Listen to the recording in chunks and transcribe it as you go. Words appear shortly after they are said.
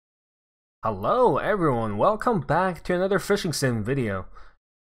Hello everyone, welcome back to another fishing sim video.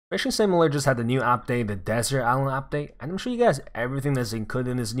 Fishing Simulator just had the new update, the Desert Island update, and I'm showing you guys everything that's included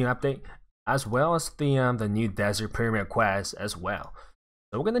in this new update, as well as the new Desert Pyramid quest as well.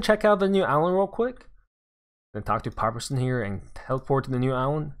 So we're gonna check out the new island real quick. Gonna talk to Parperson here and teleport to the new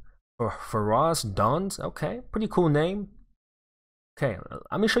island. For Ross Duns, okay, pretty cool name. Okay,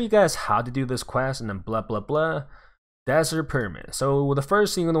 let me show you guys how to do this quest and then blah blah blah. Desert Pyramid. So the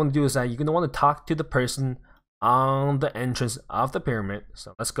first thing you're gonna want to do is that you're gonna want to talk to the person on the entrance of the pyramid.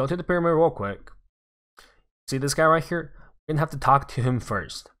 So let's go to the pyramid real quick. See this guy right here? We're gonna have to talk to him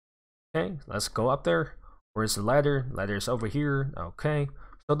first. Okay, let's go up there. Where's the ladder? Ladder's over here. Okay.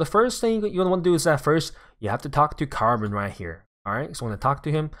 So the first thing you want to do is that first you have to talk to Carbon right here. Alright, so I'm gonna talk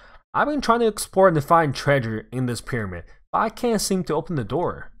to him. I've been trying to explore and find treasure in this pyramid, but I can't seem to open the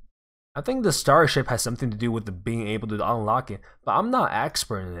door. I think the starship has something to do with the being able to unlock it, but I'm not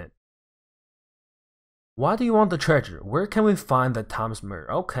expert in it. Why do you want the treasure? Where can we find the Tom's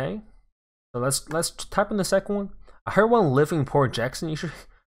mirror? Okay. So let's type in the second one. I heard one living in Port Jackson. You should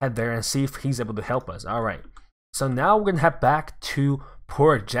head there and see if he's able to help us. Alright. So now we're gonna head back to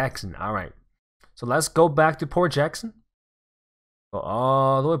Port Jackson. Alright. So let's go back to Port Jackson. Go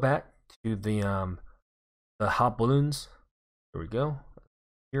all the way back to the hot balloons. There we go.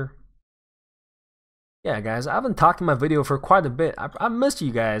 Here. Yeah, guys, I've been talking my video for quite a bit. I missed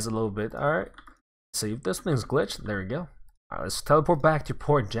you guys a little bit. Alright. See if this thing's glitched. There we go. Alright, let's teleport back to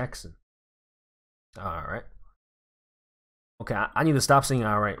Port Jackson. Alright. Okay, I need to stop saying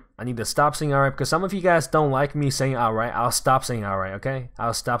alright. I need to stop saying alright because some of you guys don't like me saying alright. I'll stop saying alright, okay?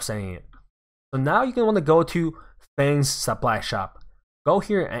 I'll stop saying it. So now you're going to want to go to Fang's supply shop. Go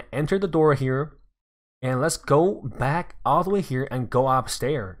here and enter the door here. And let's go back all the way here and go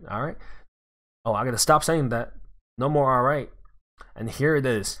upstairs. Alright. Oh, I gotta stop saying that. No more alright. And here it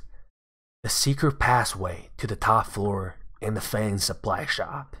is. The secret passway to the top floor in the Fang supply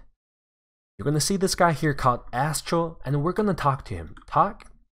shop. You're gonna see this guy here called Astral, and we're gonna talk to him.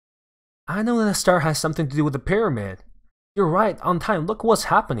 Talk? I know that the star has something to do with the pyramid. You're right, on time. Look what's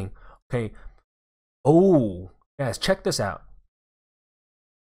happening. Okay. Oh, guys, check this out.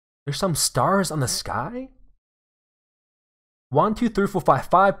 There's some stars on the sky? 1, 2, 3, 4, 5,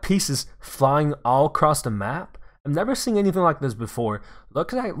 5 pieces flying all across the map. I've never seen anything like this before.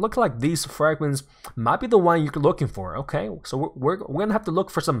 Look like these fragments might be the one you're looking for. Okay, so we're gonna have to look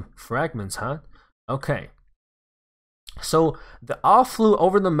for some fragments, huh? Okay. So they all flew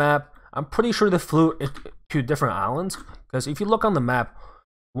over the map. I'm pretty sure they flew to different islands because if you look on the map,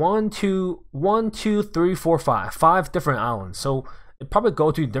 1, 2, 3, 4, 5, 5 different islands. So it probably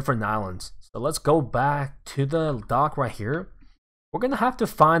go to different islands. So let's go back to the dock right here. We're gonna have to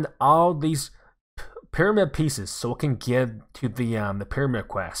find all these pyramid pieces so we can get to the pyramid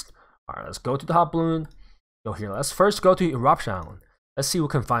quest. Alright, let's go to the hot balloon. Go here. Let's first go to Eruption Island. Let's see if we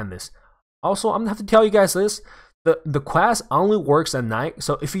can find this. Also, I'm gonna have to tell you guys this. The quest only works at night,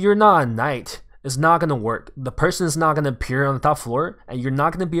 so if you're not at night, it's not gonna work. The person is not gonna appear on the top floor, and you're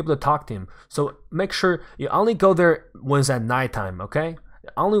not gonna be able to talk to him. So make sure you only go there when it's at nighttime, okay? It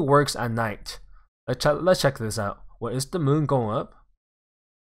only works at night. Let's check this out. What, is the moon going up?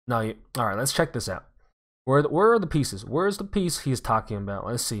 No, alright, let's check this out. Where are the pieces? Where's the piece he's talking about?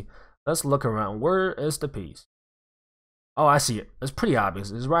 Let's see. Let's look around. Where is the piece? Oh, I see it. It's pretty obvious.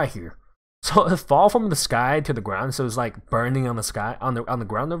 It's right here. So it fall from the sky to the ground, so it's like burning on the sky on the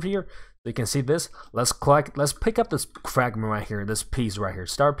ground over here. So you can see this. Let's pick up this fragment right here, this piece right here.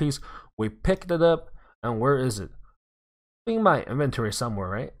 Star piece. We picked it up, and where is it? It's in my inventory somewhere,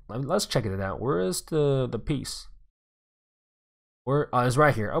 right? Let's check it out. Where is the piece? Where it's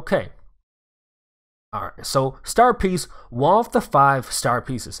right here. Okay. Alright, so star piece, one of the 5 star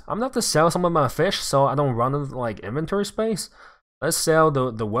pieces. I'm gonna have to sell some of my fish so I don't run out of like inventory space. Let's sell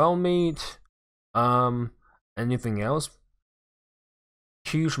the whale meat. Anything else?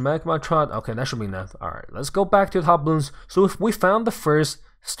 Huge magma trout. Okay, that should be enough. Alright, let's go back to the hot balloons. So if we found the first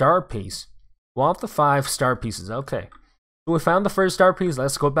star piece, one of the 5 star pieces. Okay. So we found the first star piece.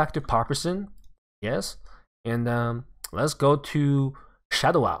 Let's go back to Parperson. Yes. And let's go to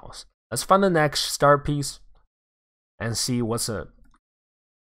Shadow Owls. Let's find the next star piece and see what's up.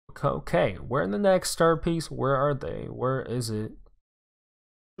 Okay, where in the next star piece? Where are they? Where is it?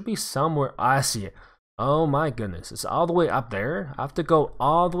 Should be somewhere. I see it. Oh my goodness, it's all the way up there. I have to go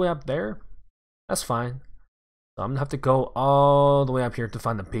all the way up there. That's fine. So I'm gonna have to go all the way up here to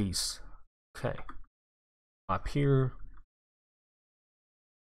find the piece. Okay, up here.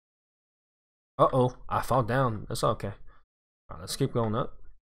 Uh-oh, I fall down. That's okay. All right, let's keep going up.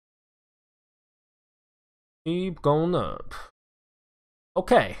 Keep going up.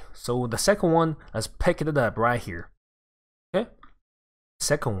 Okay, so the second one, let's pick it up right here. Okay,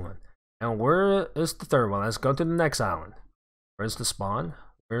 second one. And where is the third one? Let's go to the next island. Where's the spawn?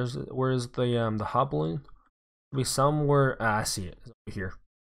 Where's the hot balloon? It'll be somewhere. I see it. It's over here.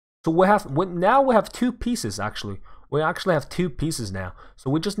 So now we have 2 pieces actually. We actually have 2 pieces now. So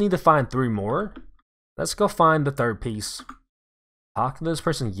we just need to find 3 more. Let's go find the third piece. Talk to this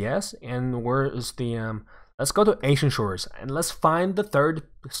person, yes. And where is the let's go to Ancient Shores and let's find the third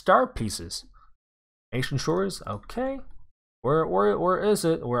star pieces. Ancient Shores, okay. Where is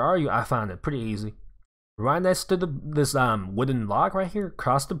it? Where are you? I found it. Pretty easy. Right next to this wooden log right here,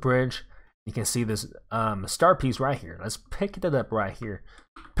 across the bridge. You can see this star piece right here. Let's pick it up right here.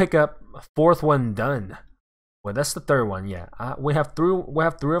 Pick up 4th one done. Well, that's the 3rd one. Yeah, we have 3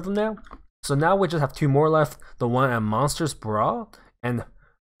 of them now. So now we just have 2 more left. The one at Monsters Brawl and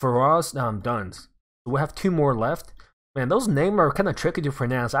Faraz done. So we have 2 more left. Man, those names are kind of tricky to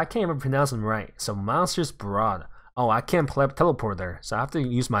pronounce. I can't even pronounce them right. So Monsters Brawl. Oh, I can't teleport there, so I have to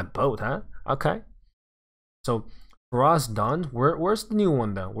use my boat, huh? Okay. So Faraz done. Where's the new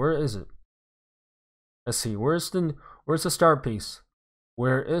one though? Where is it? Let's see. Where's the star piece?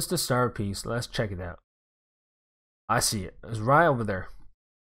 Where is the star piece? Let's check it out. I see it. It's right over there.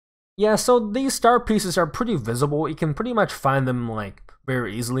 Yeah, so these star pieces are pretty visible. You can pretty much find them like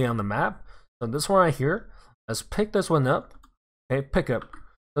very easily on the map. So this one right here, let's pick this one up. Okay, pick up.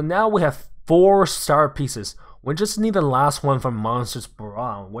 So now we have 4 star pieces. We just need the last one from Monsters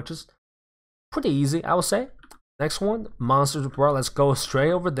Brawl, which is pretty easy, I would say. Next one, Monsters Brawl. Let's go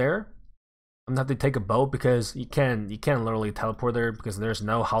straight over there. I'm gonna have to take a boat because you can't literally teleport there because there's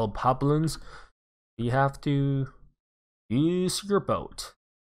no hollow pop balloons. You have to use your boat.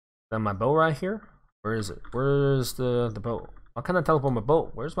 Then my boat right here. Where is it? Where's the boat? How can I teleport my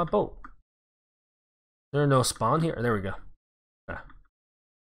boat? Where's my boat? There's no spawn here. There we go. Okay.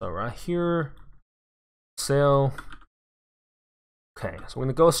 So right here, sail. Okay, so we're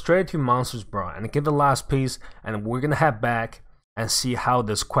gonna go straight to Monsters Brawl and get the last piece, and we're gonna head back and see how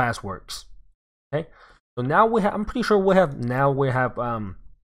this quest works. Okay, so now we have. I'm pretty sure we have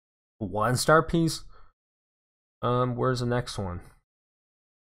 1 star piece. Where's the next one?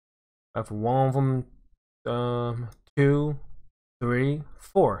 I have 1 of them. 2, 3,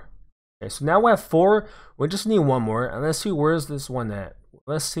 4. Okay, so now we have 4. We just need 1 more, and let's see where's this one at.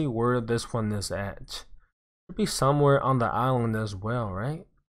 Let's see where this one is at. Should be somewhere on the island as well, right?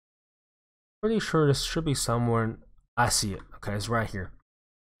 Pretty sure this should be somewhere. I see it. Okay, it's right here.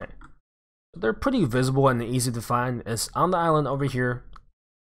 Okay. They're pretty visible and easy to find. It's on the island over here.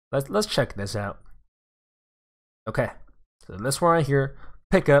 Let's check this out. Okay, so this one right here,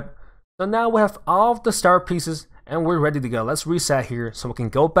 pick up. So now we have all of the star pieces and we're ready to go. Let's reset here so we can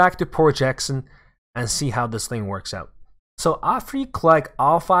go back to Port Jackson and see how this thing works out. So after you collect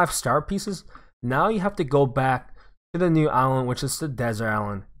all 5 star pieces, now you have to go back to the new island, which is the desert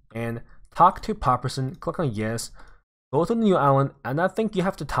island, and talk to Popperson. Click on yes. Go to the new island, and I think you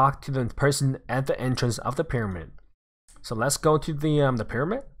have to talk to the person at the entrance of the pyramid. So let's go to the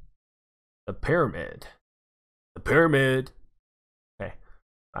pyramid. The pyramid. The pyramid. Okay.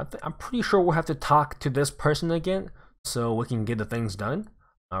 I'm pretty sure we'll have to talk to this person again so we can get the things done.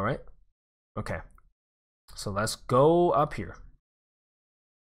 All right. Okay. So let's go up here.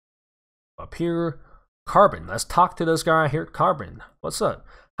 Up here, Carbon. Let's talk to this guy right here. Carbon, what's up?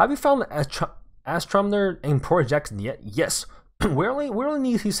 Have you found the astronomer in Port Jackson yet? Yes. we only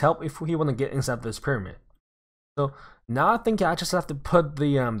need his help if we want to get inside this pyramid. So now I think I just have to put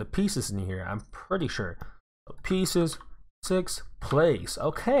the pieces in here. I'm pretty sure. So pieces, 6 place.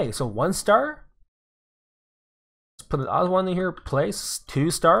 Okay, so 1 star. Let's put the other one in here. Place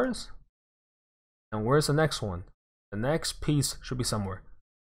 2 stars. And where's the next one? The next piece should be somewhere.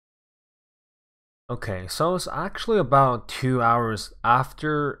 Okay, so it's actually about 2 hours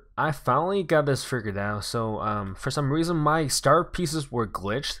after I finally got this figured out. So for some reason my star pieces were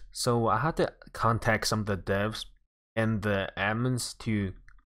glitched, so I had to contact some of the devs and the admins to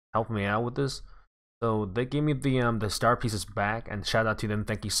help me out with this. So they gave me the star pieces back, and shout out to them.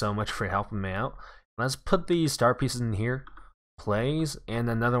 Thank you so much for helping me out. Let's put these star pieces in here. Plays, and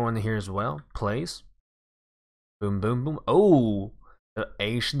another one here as well. Plays. Boom, boom, boom. Oh! The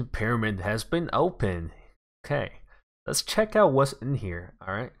ancient pyramid has been opened. Okay, let's check out what's in here.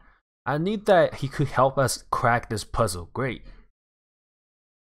 Alright, I need that he could help us crack this puzzle. Great.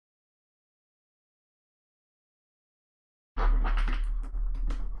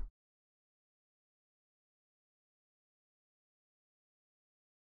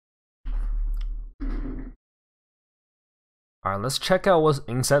 Alright, let's check out what's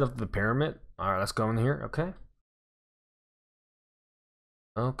inside of the pyramid. Alright, let's go in here. Okay.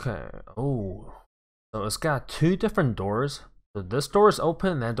 Okay. Oh, so it's got two different doors. So this door is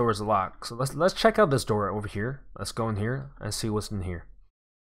open and that door is locked. So let's check out this door over here. Let's go in here and see what's in here.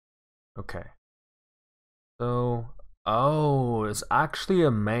 Okay. So, oh, it's actually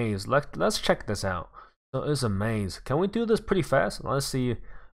a maze. Let's check this out. So it's a maze. Can we do this pretty fast? Let's see if we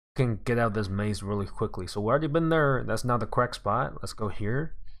can get out this maze really quickly. So we already been there. That's not the correct spot. Let's go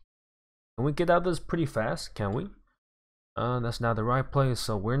here. Can we get out this pretty fast? Can we? That's not the right place.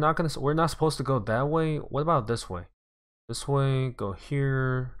 So we're not supposed to go that way. What about this way? This way, go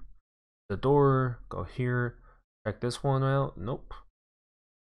here. The door, go here. Check this one out. Nope.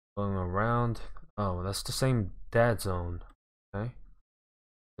 Going around. Oh, that's the same dead zone. Okay.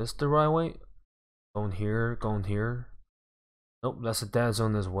 This the right way? Going here, going here. Nope, that's a dead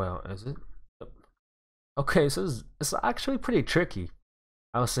zone as well, is it? Yep. Okay, so it's actually pretty tricky.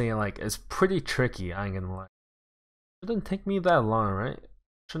 I was saying, like, it's pretty tricky, I ain't gonna lie. It didn't take me that long, right?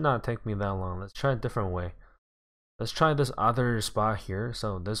 Should not take me that long. Let's try a different way. Let's try this other spot here.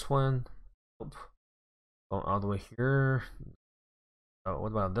 So this one, going all the way here. Oh,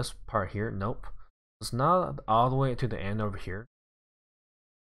 what about this part here? Nope. It's not all the way to the end over here.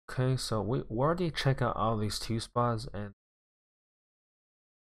 Okay, so we already checked out all these two spots, and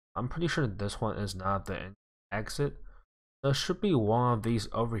I'm pretty sure this one is not the exit. There should be one of these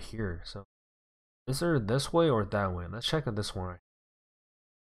over here. So is there this way or that way? Let's check out this one.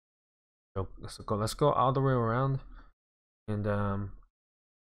 So let's go all the way around. And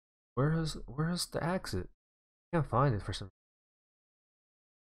where is the exit? I can't find it for some.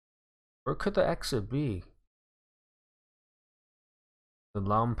 Where could the exit be? The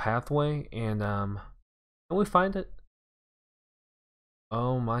long pathway, and can we find it?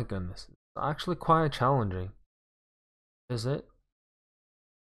 Oh my goodness, it's actually quite challenging. Is it?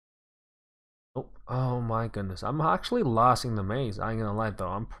 Oh my goodness, I'm actually lost in the maze. I ain't gonna lie though,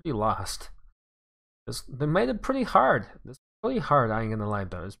 I'm pretty lost. They made it pretty hard. It's pretty hard, I ain't gonna lie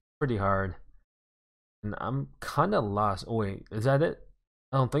though. It's pretty hard. And I'm kinda lost. Oh wait, is that it?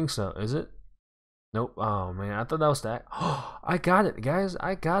 I don't think so, is it? Nope. Oh man, I thought that was that. Oh, I got it, guys.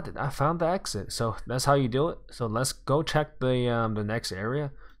 I got it. I found the exit. So that's how you do it. So let's go check the next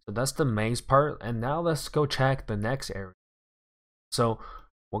area. So that's the maze part, and now let's go check the next area. So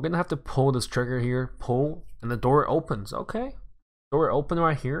we're gonna have to pull this trigger here, pull, and the door opens. Okay, door open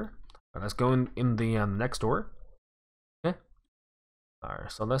right here. Right, let's go in the next door. Okay. All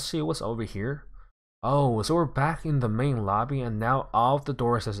right. So let's see what's over here. Oh, so we're back in the main lobby, and now all of the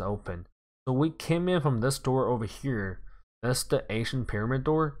doors is open. So we came in from this door over here. That's the Asian pyramid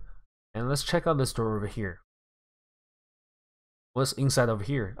door. And let's check out this door over here. What's inside over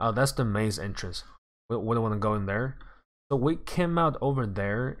here? Oh, that's the maze entrance. We don't want to go in there. So we came out over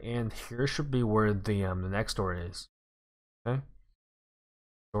there, and here should be where the next door is. Okay.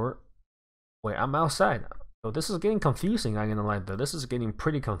 Door. Wait, I'm outside. So this is getting confusing. I'm gonna lie though. This is getting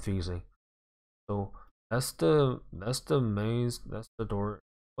pretty confusing. So that's the maze. That's the door.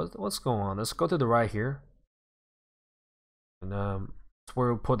 What's going on? Let's go to the right here. And that's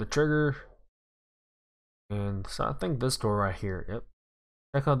where we pull the trigger. And so I think this door right here. Yep.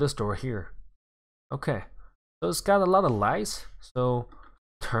 Check out this door here. Okay. So it's got a lot of lights. So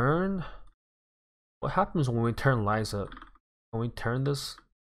turn. What happens when we turn lights up? When we turn this?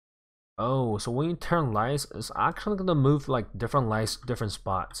 Oh, so when you turn lights, it's actually gonna move like different lights, different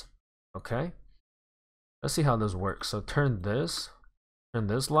spots. Okay. Let's see how this works. So turn this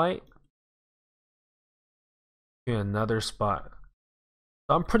light to another spot.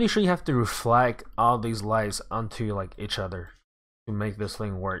 So I'm pretty sure you have to reflect all these lights onto like each other to make this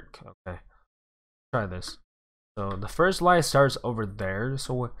thing work. Okay, try this. So the first light starts over there,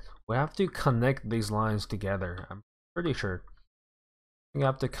 so we have to connect these lines together. I'm pretty sure we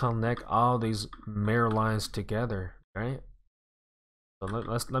have to connect all these mirror lines together, right? So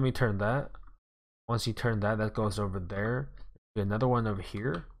let me turn that. Once you turn that, that goes over there. Another one over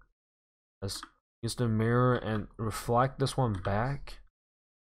here. Let's use the mirror and reflect this one back.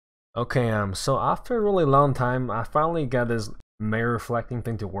 Okay, so after a really long time, I finally got this mirror reflecting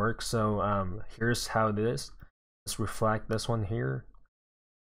thing to work. So here's how it is. Let's reflect this one here.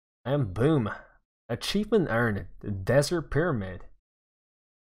 And boom. Achievement earned. The Desert Pyramid.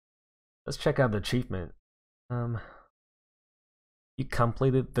 Let's check out the achievement. You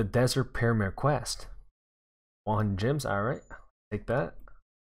completed the Desert Pyramid quest. 100 gems, alright. Take that.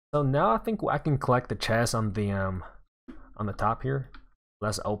 So now I think I can collect the chest on the top here.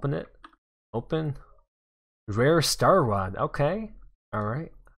 Let's open it. Open. Rare star rod. Okay.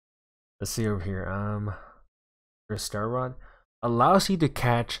 Alright. Let's see over here. Rare star rod allows you to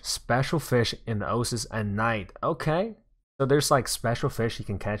catch special fish in the oasis at night. Okay. So there's like special fish you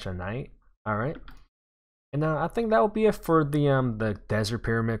can catch at night. Alright. And I think that will be it for the desert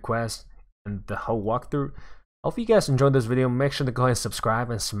pyramid quest and the whole walkthrough. Hope you guys enjoyed this video. Make sure to go ahead and subscribe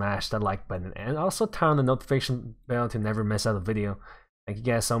and smash that like button, and also turn on the notification bell to never miss out a video. Thank you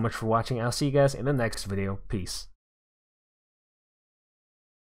guys so much for watching. I'll see you guys in the next video. Peace.